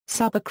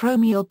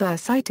Subacromial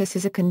bursitis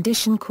is a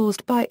condition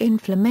caused by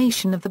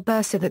inflammation of the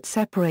bursa that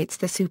separates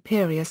the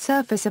superior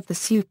surface of the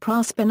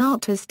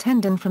supraspinatus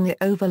tendon from the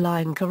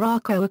overlying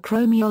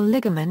coraco-acromial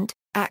ligament,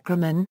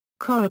 acromion,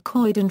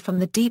 coracoid, and from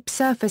the deep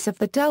surface of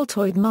the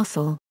deltoid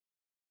muscle.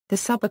 The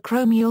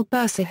subacromial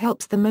bursa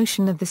helps the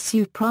motion of the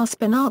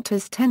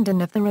supraspinatus tendon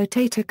of the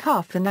rotator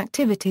cuff in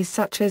activities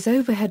such as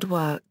overhead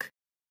work.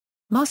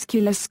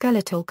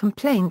 Musculoskeletal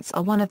complaints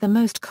are one of the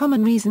most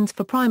common reasons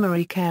for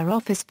primary care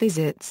office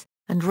visits,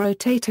 and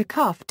rotator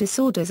cuff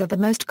disorders are the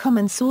most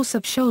common source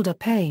of shoulder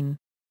pain.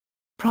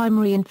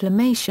 Primary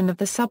inflammation of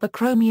the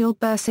subacromial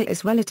bursa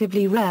is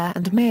relatively rare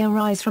and may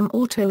arise from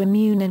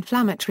autoimmune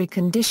inflammatory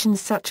conditions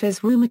such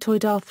as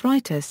rheumatoid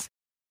arthritis,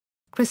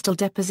 crystal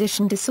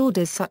deposition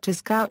disorders such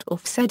as gout or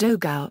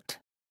pseudogout,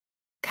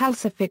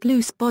 calcific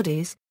loose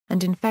bodies,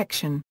 and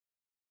infection.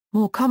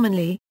 More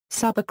commonly,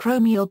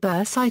 subacromial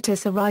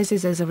bursitis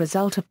arises as a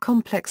result of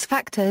complex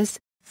factors,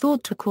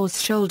 thought to cause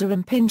shoulder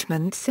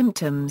impingement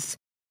symptoms.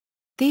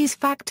 These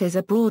factors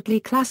are broadly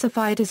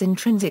classified as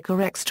intrinsic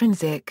or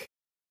extrinsic.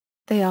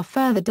 They are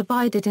further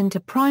divided into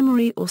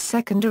primary or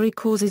secondary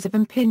causes of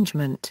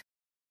impingement.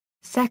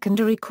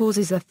 Secondary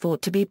causes are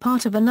thought to be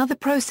part of another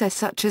process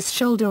such as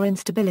shoulder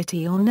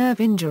instability or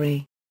nerve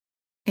injury.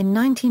 In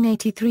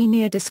 1983,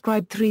 Neer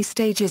described 3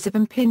 stages of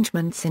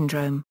impingement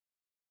syndrome.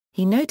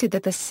 He noted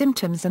that the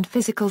symptoms and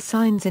physical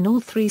signs in all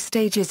 3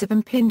 stages of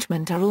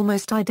impingement are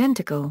almost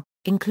identical,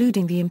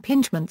 including the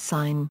impingement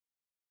sign,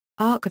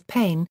 arc of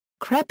pain,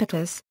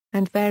 crepitus,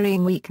 and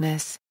varying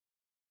weakness.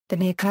 The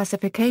Neer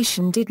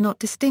classification did not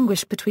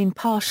distinguish between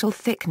partial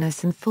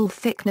thickness and full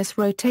thickness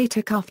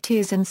rotator cuff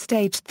tears in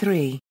stage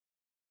 3.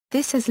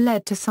 This has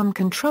led to some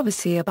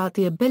controversy about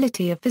the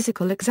ability of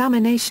physical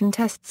examination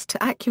tests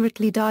to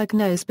accurately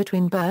diagnose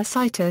between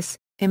bursitis,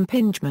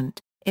 impingement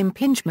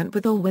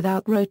with or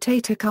without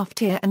rotator cuff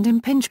tear, and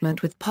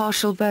impingement with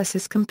partial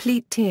versus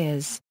complete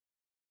tears.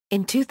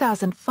 In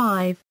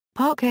 2005,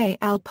 Park et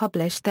al.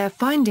 Published their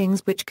findings,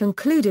 which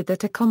concluded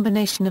that a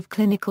combination of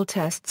clinical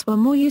tests were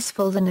more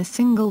useful than a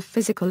single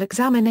physical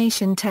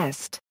examination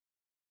test.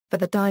 For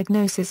the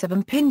diagnosis of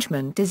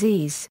impingement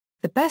disease,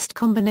 the best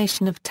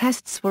combination of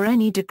tests were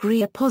any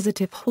degree a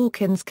positive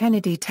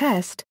Hawkins-Kennedy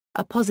test,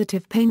 a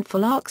positive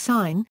painful arc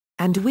sign,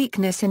 and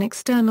weakness in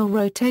external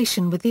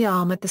rotation with the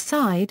arm at the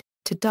side.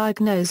 To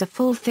diagnose a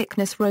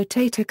full-thickness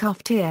rotator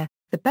cuff tear,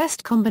 the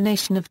best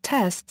combination of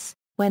tests,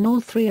 when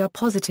all 3 are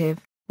positive,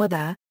 were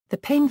the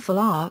painful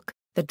arc,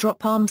 the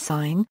drop arm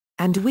sign,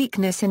 and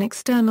weakness in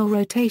external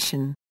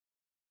rotation.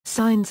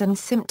 Signs and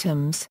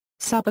symptoms.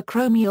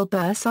 Subacromial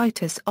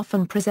bursitis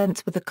often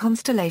presents with a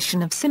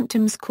constellation of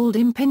symptoms called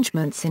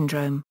impingement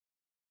syndrome.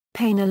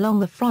 Pain along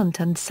the front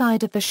and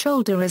side of the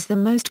shoulder is the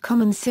most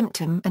common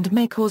symptom and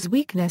may cause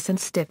weakness and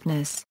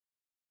stiffness.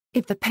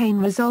 If the pain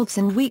resolves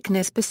and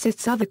weakness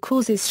persists, other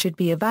causes should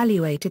be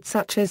evaluated,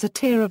 such as a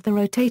tear of the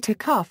rotator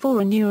cuff or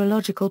a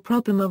neurological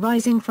problem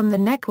arising from the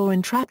neck or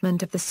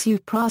entrapment of the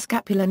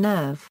suprascapular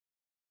nerve.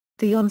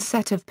 The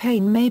onset of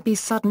pain may be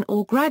sudden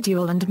or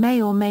gradual and may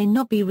or may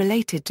not be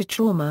related to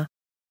trauma.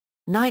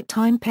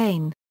 Nighttime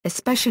pain,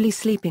 especially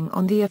sleeping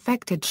on the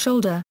affected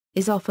shoulder,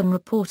 is often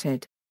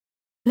reported.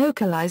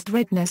 Localized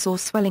redness or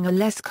swelling are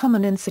less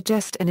common and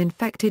suggest an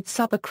infected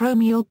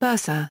subacromial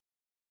bursa.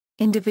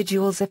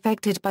 Individuals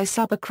affected by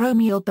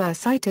subacromial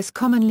bursitis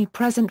commonly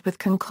present with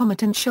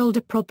concomitant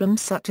shoulder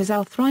problems such as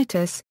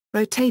arthritis,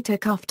 rotator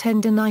cuff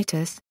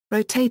tendinitis,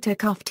 rotator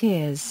cuff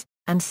tears,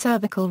 and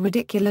cervical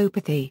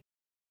radiculopathy.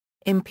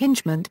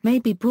 Impingement may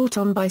be brought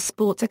on by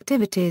sports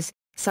activities,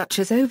 such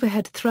as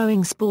overhead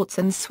throwing sports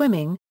and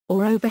swimming,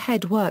 or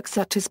overhead work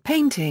such as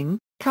painting,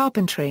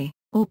 carpentry,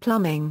 or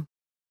plumbing.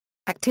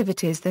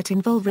 Activities that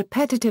involve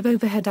repetitive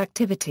overhead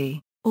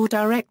activity, or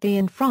directly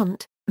in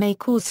front, may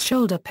cause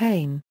shoulder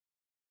pain.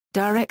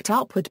 Direct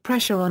upward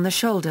pressure on the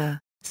shoulder,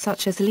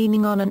 such as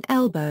leaning on an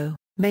elbow,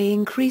 may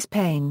increase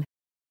pain.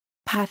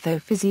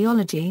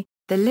 Pathophysiology.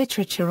 The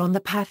literature on the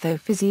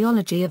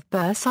pathophysiology of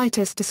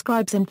bursitis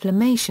describes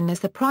inflammation as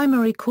the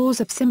primary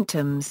cause of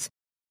symptoms.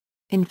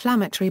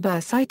 Inflammatory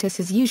bursitis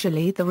is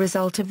usually the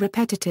result of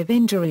repetitive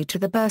injury to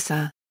the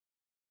bursa.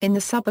 In the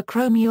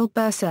subacromial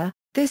bursa,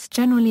 this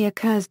generally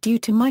occurs due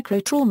to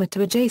microtrauma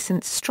to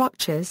adjacent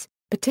structures,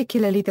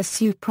 particularly the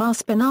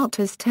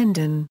supraspinatus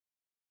tendon.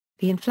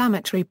 The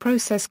inflammatory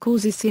process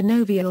causes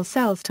synovial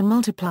cells to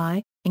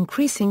multiply,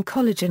 increasing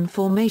collagen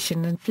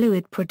formation and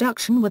fluid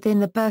production within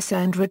the bursa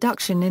and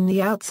reduction in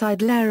the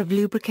outside layer of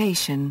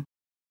lubrication.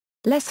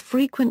 Less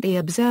frequently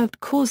observed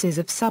causes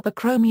of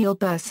subacromial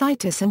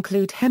bursitis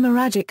include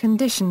hemorrhagic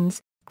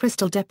conditions,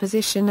 crystal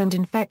deposition, and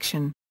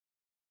infection.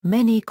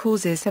 Many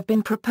causes have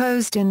been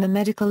proposed in the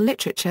medical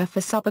literature for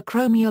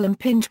subacromial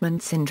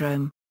impingement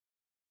syndrome.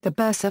 The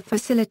bursa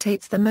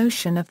facilitates the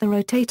motion of the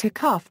rotator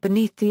cuff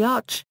beneath the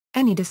arch.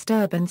 Any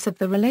disturbance of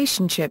the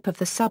relationship of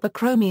the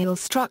subacromial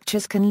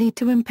structures can lead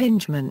to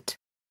impingement.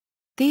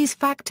 These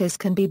factors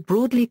can be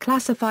broadly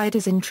classified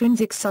as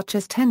intrinsic, such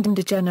as tendon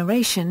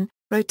degeneration,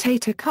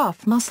 rotator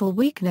cuff muscle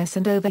weakness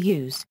and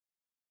overuse.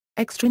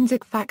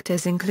 Extrinsic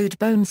factors include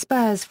bone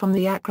spurs from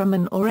the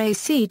acromion or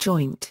AC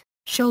joint,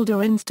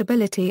 shoulder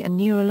instability and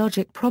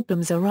neurologic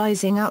problems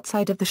arising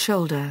outside of the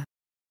shoulder.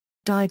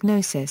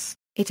 Diagnosis: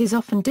 it is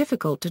often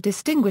difficult to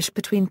distinguish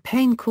between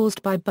pain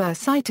caused by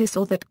bursitis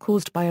or that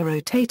caused by a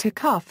rotator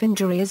cuff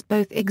injury, as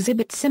both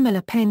exhibit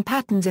similar pain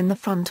patterns in the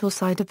front or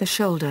side of the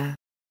shoulder.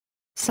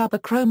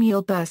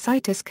 Subacromial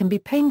bursitis can be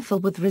painful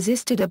with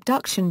resisted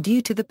abduction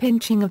due to the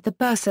pinching of the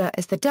bursa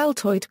as the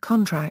deltoid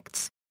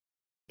contracts.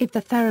 If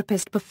the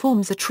therapist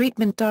performs a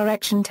treatment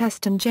direction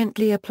test and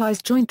gently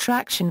applies joint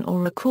traction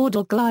or a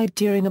caudal glide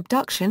during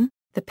abduction,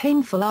 the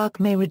painful arc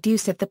may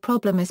reduce if the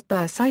problem is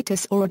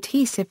bursitis or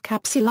adhesive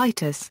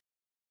capsulitis.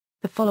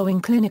 The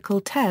following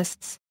clinical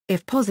tests,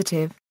 if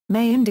positive,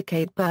 may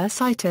indicate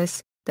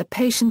bursitis. The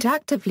patient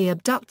actively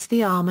abducts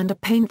the arm and a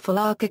painful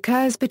arc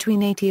occurs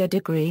between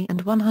 80°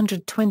 and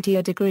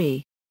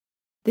 120°.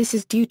 This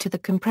is due to the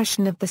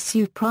compression of the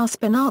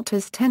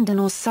supraspinatus tendon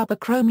or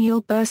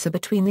subacromial bursa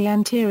between the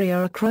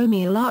anterior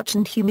acromial arch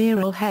and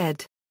humeral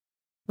head.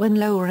 When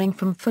lowering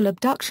from full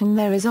abduction,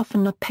 there is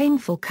often a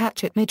painful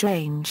catch at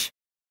mid-range.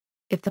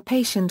 If the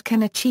patient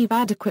can achieve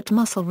adequate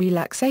muscle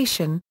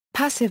relaxation,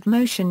 passive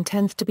motion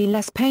tends to be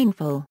less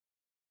painful.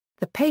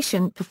 The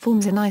patient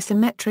performs an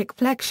isometric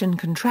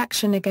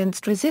flexion-contraction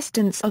against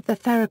resistance of the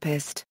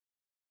therapist.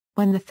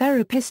 When the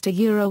therapist a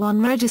Euro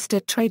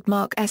unregistered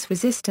trademark S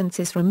resistance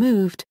is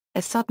removed,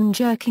 a sudden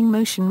jerking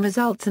motion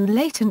results and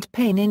latent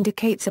pain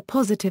indicates a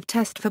positive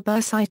test for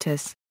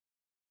bursitis.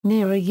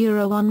 Near a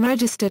Euro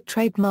unregistered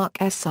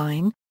trademark S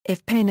sign,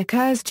 if pain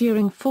occurs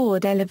during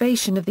forward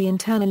elevation of the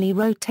internally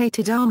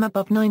rotated arm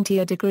above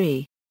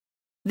 90°.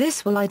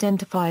 This will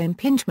identify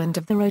impingement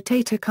of the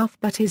rotator cuff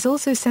but is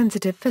also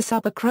sensitive for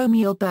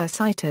subacromial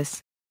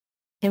bursitis.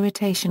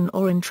 Irritation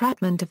or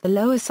entrapment of the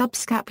lower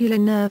subscapular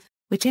nerve,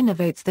 which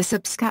innervates the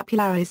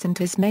subscapularis and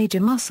his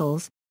major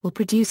muscles, will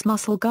produce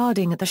muscle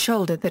guarding at the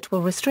shoulder that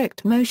will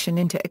restrict motion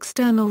into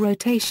external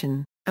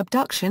rotation,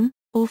 abduction,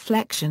 or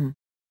flexion.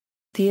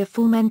 The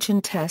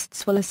aforementioned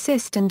tests will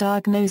assist in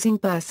diagnosing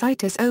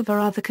bursitis over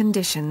other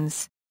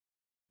conditions.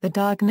 The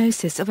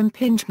diagnosis of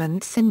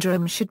impingement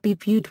syndrome should be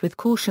viewed with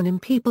caution in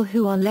people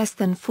who are less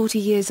than 40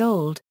 years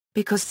old,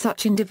 because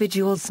such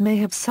individuals may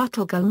have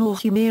subtle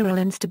gulnohumeral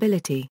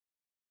instability.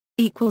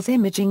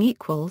 Imaging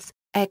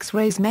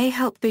X-rays may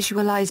help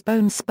visualize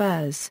bone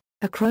spurs,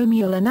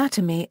 acromial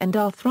anatomy and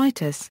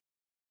arthritis.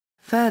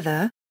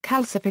 Further,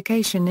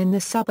 calcification in the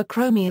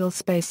subacromial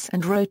space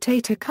and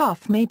rotator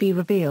cuff may be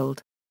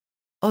revealed.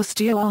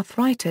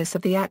 Osteoarthritis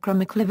of the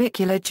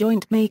acromioclavicular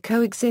joint may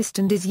coexist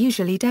and is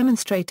usually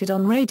demonstrated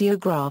on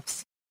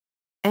radiographs.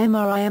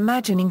 MRI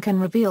imaging can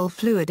reveal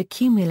fluid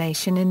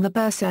accumulation in the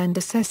bursa and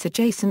assess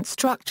adjacent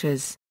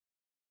structures.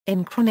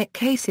 In chronic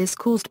cases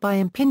caused by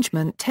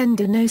impingement,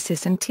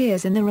 tendinosis and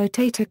tears in the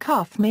rotator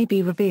cuff may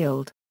be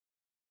revealed.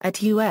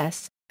 At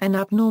US, an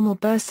abnormal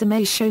bursa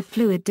may show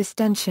fluid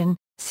distension,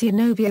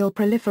 synovial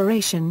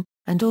proliferation,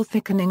 and or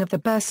thickening of the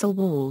bursal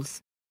walls.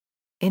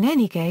 In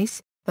any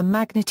case, the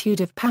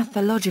magnitude of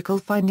pathological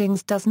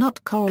findings does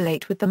not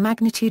correlate with the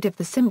magnitude of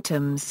the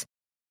symptoms.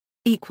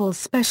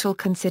 Special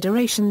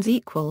considerations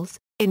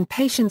in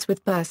patients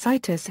with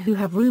bursitis who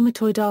have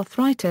rheumatoid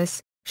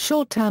arthritis,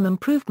 short-term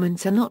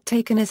improvements are not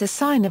taken as a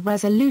sign of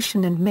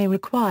resolution and may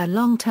require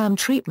long-term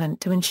treatment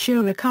to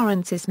ensure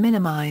recurrence is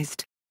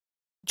minimized.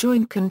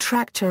 Joint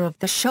contracture of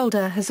the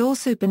shoulder has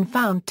also been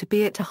found to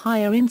be at a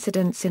higher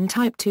incidence in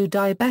type 2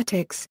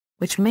 diabetics,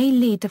 which may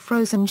lead to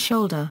frozen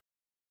shoulder.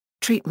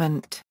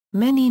 Treatment: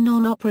 many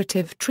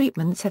non-operative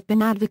treatments have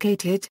been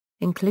advocated,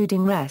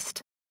 including rest,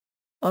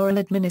 oral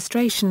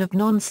administration of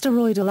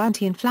non-steroidal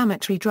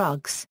anti-inflammatory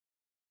drugs,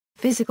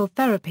 physical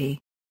therapy,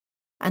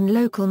 and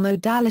local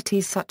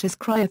modalities such as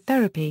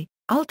cryotherapy,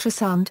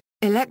 ultrasound,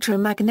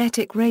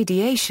 electromagnetic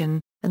radiation,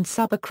 and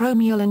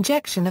subacromial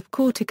injection of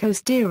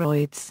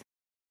corticosteroids.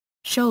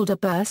 Shoulder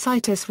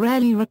bursitis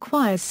rarely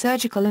requires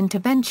surgical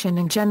intervention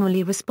and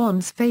generally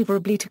responds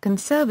favorably to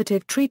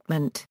conservative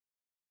treatment.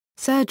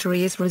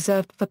 Surgery is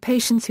reserved for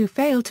patients who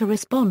fail to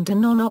respond to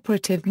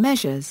non-operative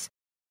measures.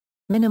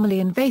 Minimally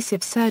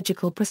invasive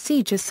surgical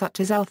procedures such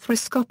as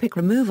arthroscopic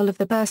removal of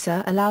the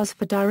bursa allows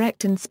for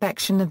direct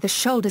inspection of the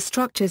shoulder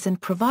structures and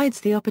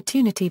provides the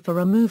opportunity for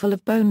removal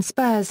of bone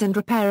spurs and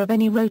repair of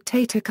any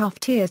rotator cuff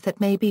tears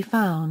that may be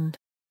found.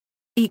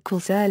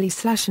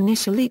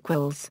 Early/initial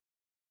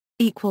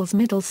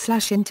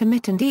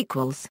middle/intermittent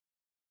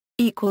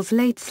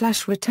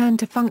late/return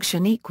to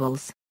function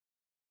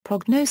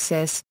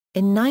Prognosis.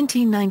 In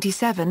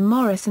 1997,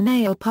 Morris and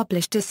al.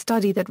 published a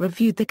study that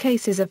reviewed the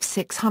cases of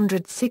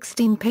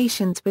 616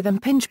 patients with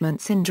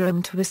impingement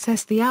syndrome to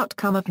assess the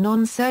outcome of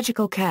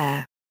non-surgical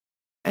care.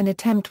 An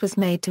attempt was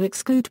made to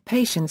exclude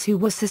patients who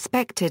were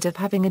suspected of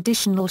having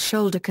additional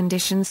shoulder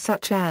conditions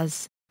such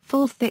as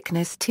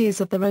full-thickness tears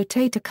of the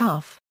rotator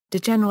cuff,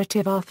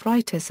 degenerative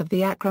arthritis of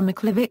the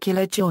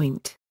acromioclavicular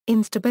joint,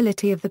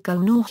 instability of the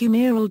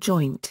gulnohumeral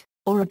joint,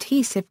 or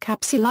adhesive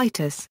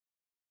capsulitis.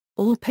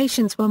 All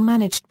patients were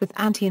managed with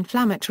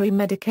anti-inflammatory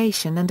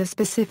medication and a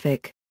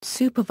specific,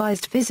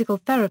 supervised physical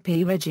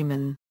therapy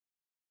regimen.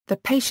 The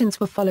patients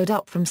were followed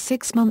up from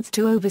 6 months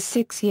to over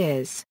 6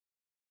 years.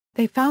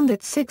 They found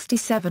that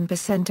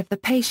 67% of the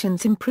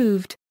patients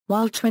improved,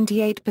 while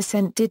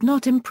 28% did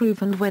not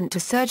improve and went to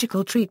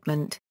surgical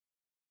treatment.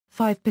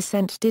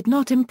 5% did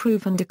not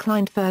improve and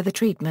declined further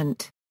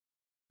treatment.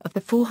 Of the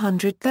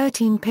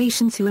 413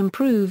 patients who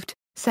improved,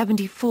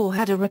 74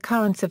 had a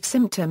recurrence of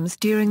symptoms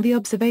during the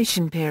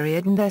observation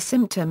period and their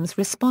symptoms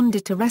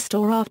responded to rest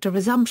or after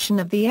resumption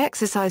of the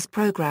exercise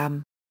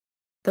program.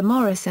 The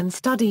Morrison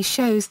study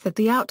shows that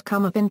the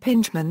outcome of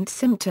impingement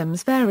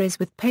symptoms varies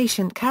with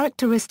patient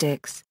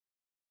characteristics.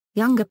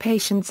 Younger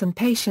patients and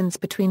patients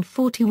between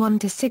 41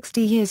 to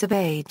 60 years of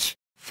age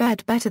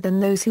fared better than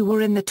those who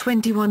were in the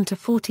 21 to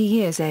 40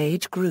 years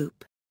age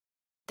group.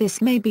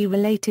 This may be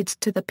related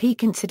to the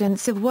peak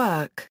incidence of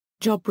work,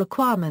 job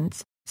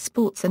requirements,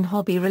 sports and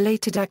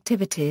hobby-related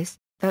activities,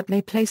 that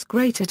may place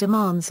greater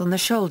demands on the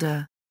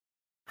shoulder.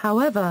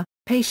 However,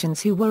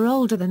 patients who were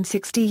older than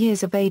 60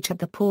 years of age had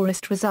the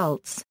poorest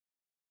results.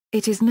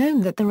 It is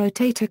known that the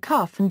rotator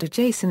cuff and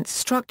adjacent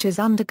structures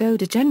undergo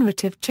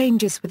degenerative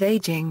changes with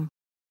aging.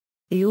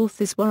 The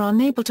authors were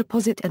unable to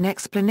posit an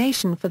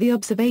explanation for the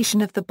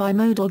observation of the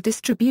bimodal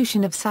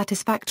distribution of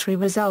satisfactory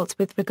results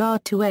with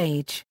regard to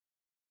age.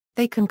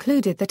 They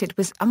concluded that it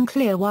was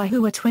unclear why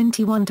who were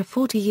 21 to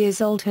 40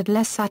 years old had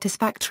less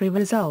satisfactory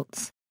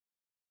results.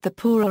 The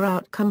poorer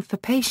outcome for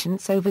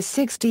patients over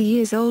 60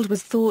 years old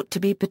was thought to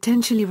be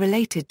potentially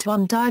related to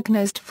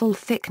undiagnosed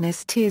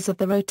full-thickness tears of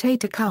the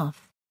rotator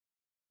cuff.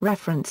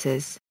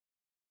 References.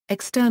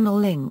 External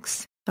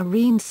links,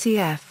 Arene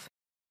CF.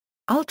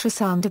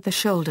 Ultrasound of the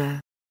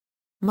shoulder.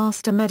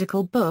 Master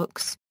Medical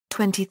Books,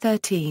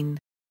 2013.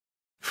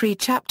 Free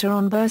chapter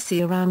on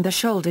bursa around the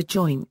shoulder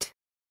joint.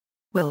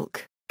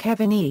 Wilk,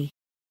 Kevin E.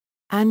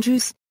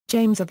 Andrews,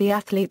 James of the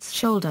Athlete's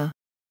Shoulder.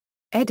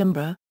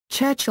 Edinburgh,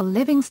 Churchill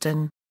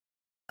Livingston.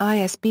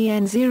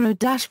 ISBN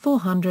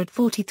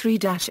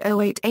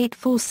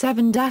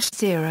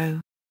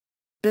 0-443-08847-0.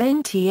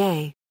 Blaine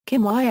T.A.,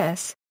 Kim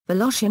Y.S.,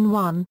 Voloshin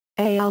 1,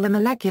 A.L. The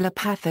Molecular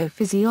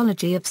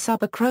Pathophysiology of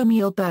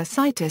Subacromial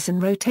Bursitis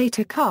and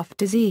Rotator Cuff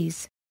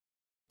Disease.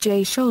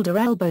 J. Shoulder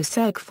Elbow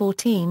Serg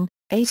 14,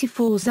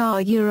 84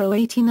 ZAR Euro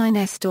 89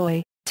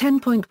 Estoi,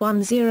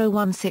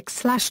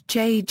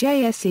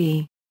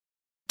 10.1016/JJSE.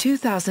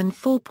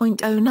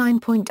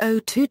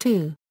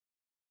 2004.09.022.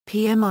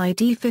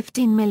 PMID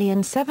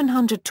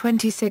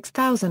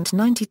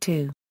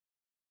 15,726,092.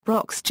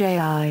 Brox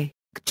J.I.,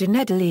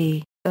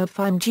 Gnedli,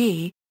 Irfan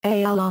G.,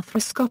 A.L.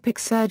 Arthroscopic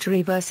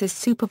surgery versus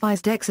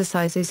supervised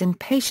exercises in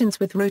patients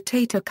with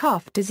rotator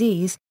cuff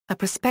disease, a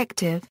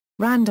prospective,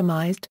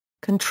 randomized,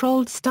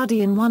 controlled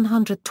study in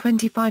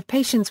 125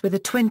 patients with a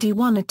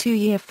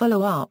 21-2-year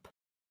follow-up.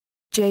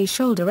 J.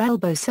 Shoulder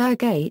Elbow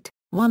Serg 8,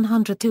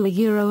 102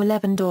 Euro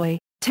 11 doi,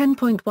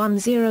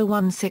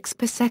 10.1016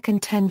 per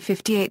second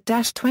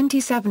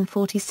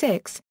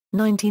 1058-2746,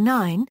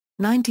 99,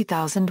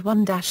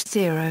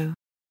 90001-0.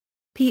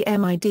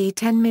 PMID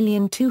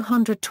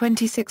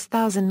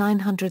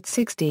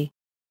 10,226,960.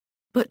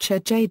 Butcher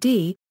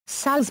J.D.,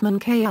 Salzman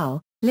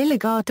K.L.,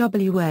 Lilligar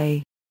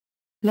W.A.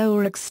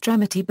 Lower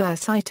extremity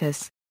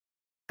bursitis.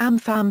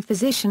 AmFam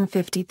Physician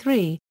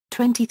 53,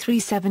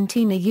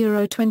 2317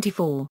 Euro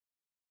 24.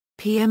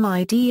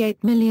 PMID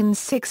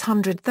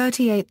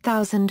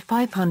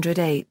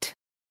 8,638,508.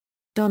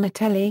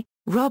 Donatelli,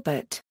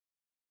 Robert.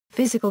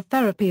 Physical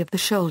Therapy of the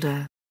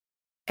Shoulder.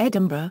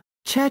 Edinburgh,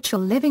 Churchill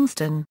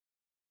Livingston.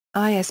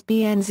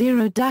 ISBN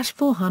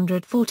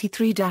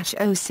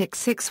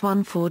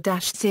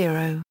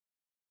 0-443-06614-0.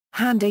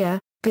 Handia,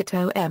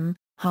 Gito M.,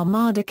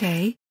 Hamada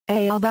K.,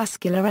 A.L.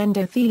 Vascular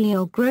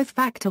endothelial growth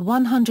factor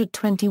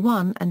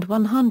 121 and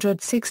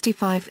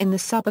 165 in the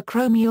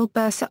subacromial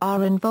bursa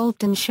are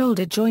involved in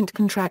shoulder joint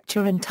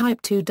contracture in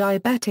type 2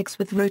 diabetics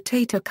with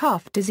rotator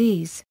cuff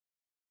disease.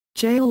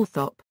 J.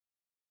 Althop.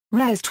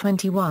 Res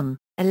 21,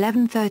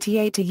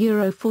 1138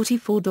 Euro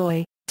 44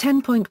 doi,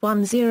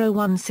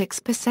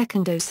 10.1016 per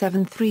second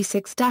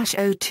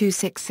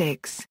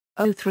 0736-0266,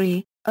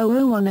 03,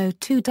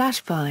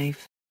 00102-5.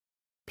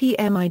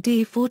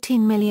 PMID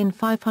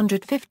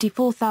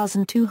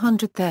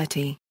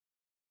 14,554,230.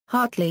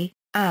 Hartley,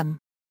 Anne.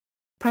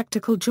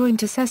 Practical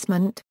Joint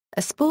Assessment,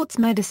 a Sports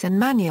Medicine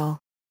Manual.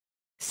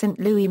 St.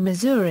 Louis,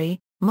 Missouri,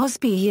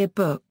 Mosby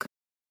Yearbook.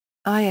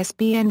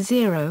 ISBN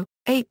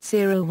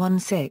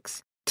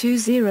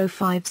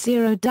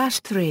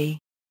 0-8016-2050-3.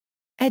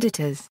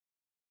 Editors.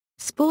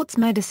 Sports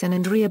Medicine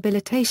and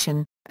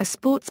Rehabilitation, a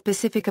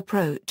Sport-Specific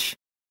Approach.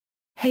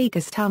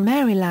 Hagerstown,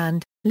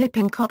 Maryland,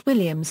 Lippincott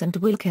Williams and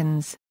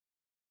Wilkins.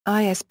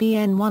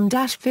 ISBN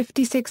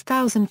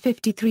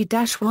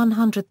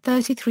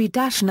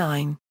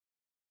 1-56053-133-9.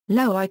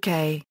 Low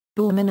K.,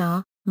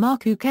 Bormanar,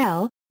 Mark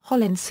L.,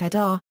 Hollins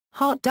Sedar,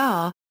 Hart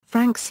Dar,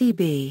 Frank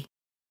C.B.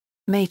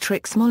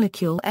 Matrix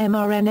molecule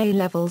mRNA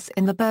levels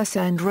in the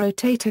bursa and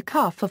rotator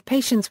cuff of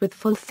patients with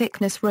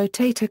full-thickness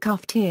rotator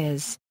cuff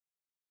tears.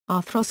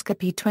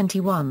 Arthroscopy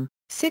 21,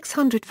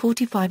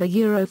 645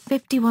 Euro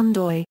 51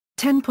 doi,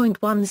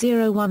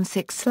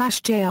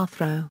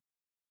 10.1016/Jarthro.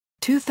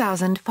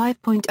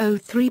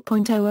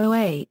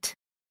 2005.03.008.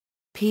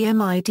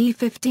 PMID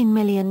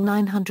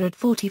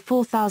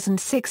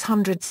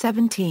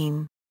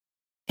 15,944,617.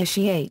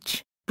 Ishii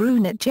H.,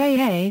 Brunet J.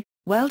 A.,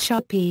 Welsh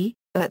P.,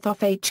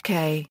 Earthoff H.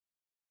 K.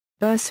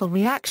 Bursal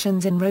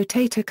reactions in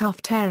rotator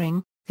cuff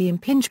tearing, the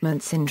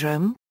impingement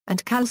syndrome,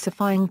 and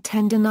calcifying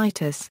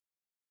tendinitis.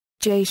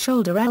 J.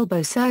 Shoulder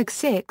elbow surg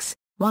 6,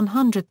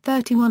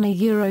 131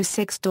 a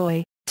 6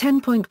 doi,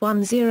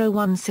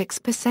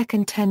 10.1016 per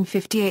second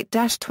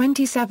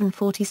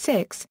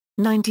 1058-2746,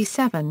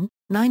 97,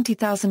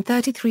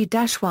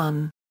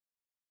 90033-1.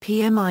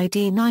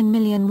 PMID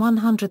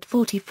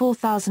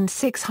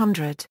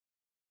 9,144,600.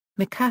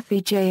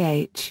 McAfee J.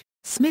 H.,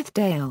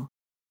 Smith-Dale.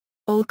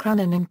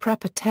 Allcranon and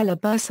prepatellar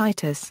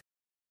bursitis.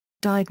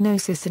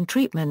 Diagnosis and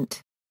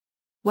treatment.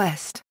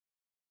 West.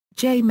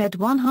 J. Med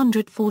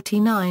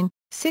 149,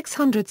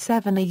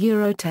 607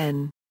 a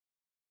 10.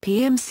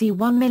 PMC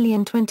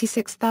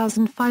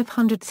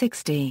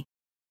 1,026,560.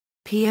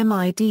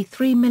 PMID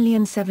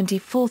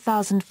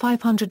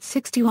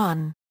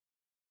 3,074,561.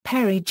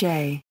 Perry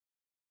J.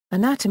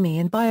 Anatomy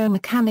and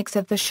biomechanics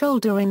of the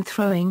shoulder in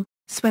throwing,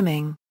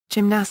 swimming,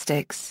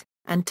 gymnastics,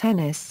 and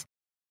tennis.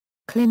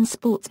 Clin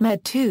Sports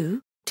Med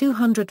 2,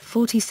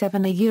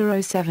 247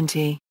 a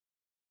 70.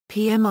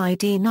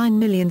 PMID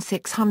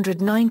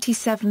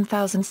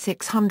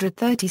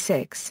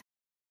 9,697,636.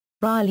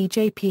 Riley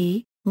J.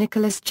 P.,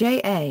 Nicholas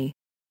J. A.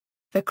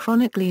 The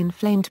chronically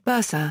inflamed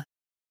bursa.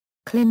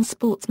 Clin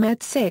Sports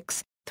Med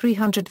 6,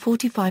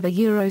 345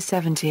 a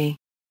 70.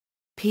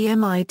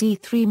 PMID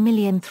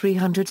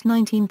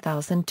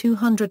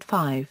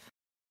 3,319,205.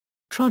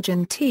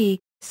 Trojan T.,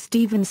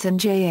 Stevenson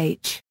J.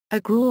 H.,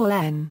 Agrawal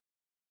N.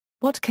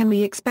 What can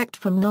we expect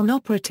from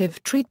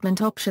non-operative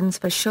treatment options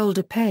for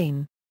shoulder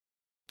pain?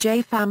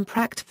 J. Pham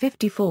Pract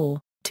 54,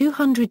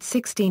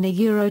 216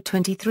 a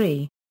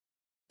 23.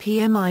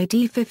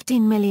 PMID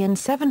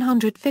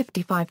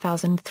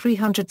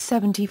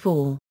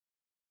 15,755,374.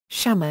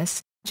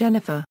 Shamus,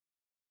 Jennifer.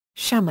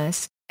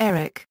 Shamus,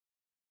 Eric.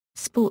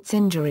 Sports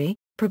Injury,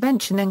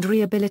 Prevention and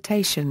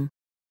Rehabilitation.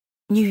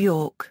 New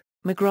York,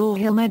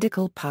 McGraw-Hill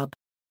Medical Pub.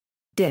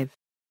 Div.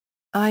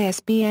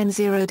 ISBN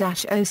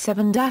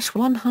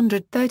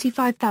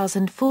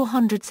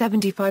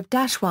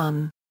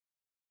 0-07-135475-1.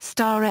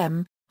 Star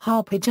M.,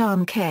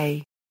 Harpajan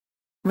K.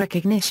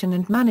 Recognition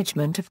and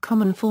Management of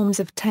Common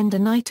Forms of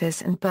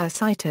Tendinitis and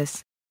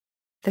Bursitis.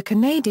 The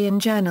Canadian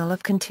Journal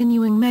of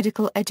Continuing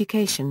Medical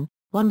Education,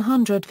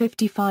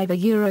 155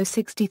 a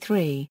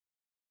 63.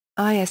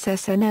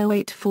 ISSN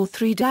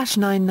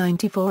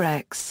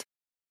 0843-994-X.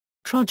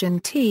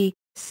 Trojan T.,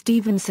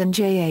 Stevenson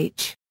J.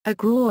 H.,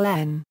 Agrawal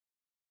N.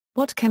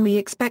 What can we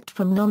expect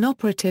from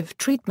non-operative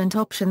treatment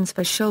options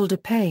for shoulder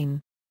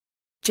pain?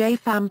 J.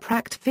 Pham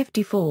Pract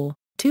 54,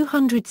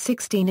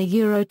 216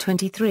 a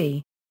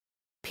 23.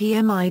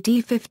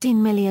 PMID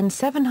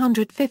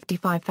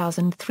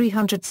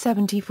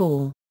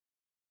 15,755,374.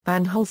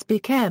 Van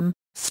Holsbeek M.,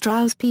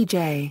 Strauss P.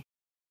 J.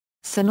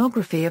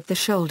 Sonography of the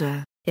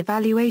shoulder,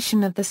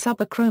 evaluation of the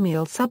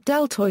subacromial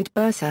subdeltoid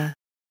bursa.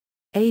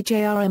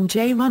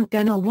 AJRMJ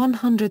Röntgenl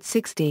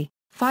 160,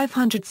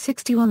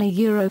 561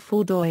 a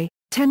 4 doi,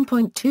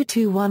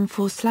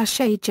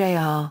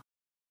 10.2214/AJR.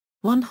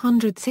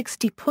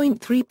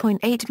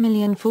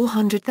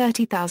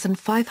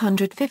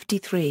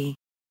 160.3.8430553.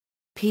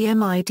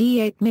 PMID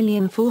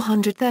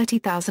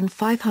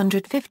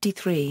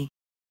 8,430,553.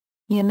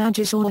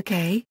 Yanagijala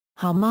K.,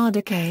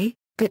 Hamada K.,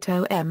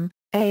 Gito M.,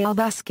 AL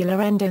vascular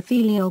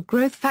endothelial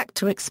growth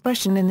factor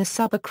expression in the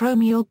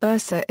subacromial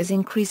bursa is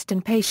increased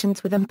in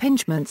patients with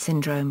impingement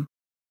syndrome.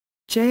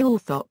 J.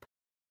 Althop.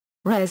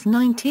 Res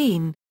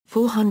 19,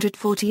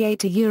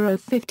 448 a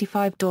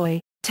 55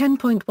 doi,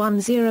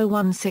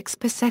 10.1016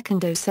 per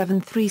second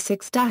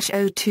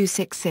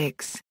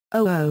 0736-0266,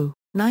 00,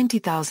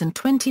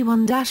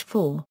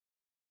 90021-4.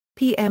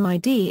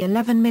 PMID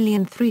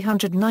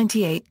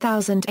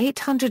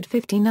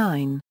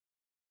 11,398,859.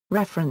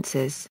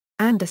 References: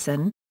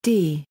 Anderson,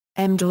 D.,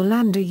 M.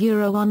 D'Orlando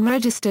Euro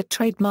Unregistered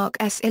Trademark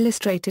S.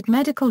 Illustrated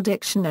Medical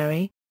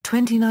Dictionary,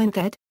 29th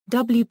ed.,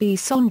 W. B.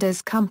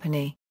 Saunders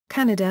Company,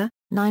 Canada,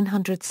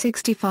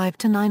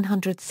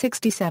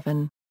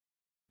 965-967.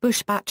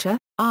 Bushbacher,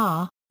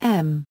 R.,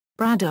 M.,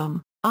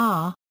 Bradom,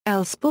 R.,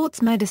 L.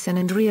 Sports Medicine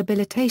and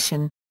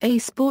Rehabilitation, A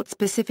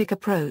Sport-Specific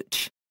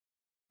Approach.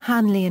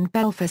 Hanley and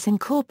Belfus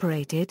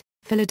Incorporated,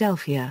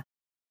 Philadelphia.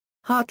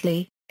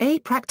 Hartley, A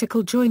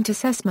Practical Joint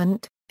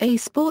Assessment, A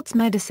Sports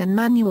Medicine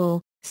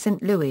Manual,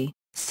 St. Louis,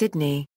 Sydney.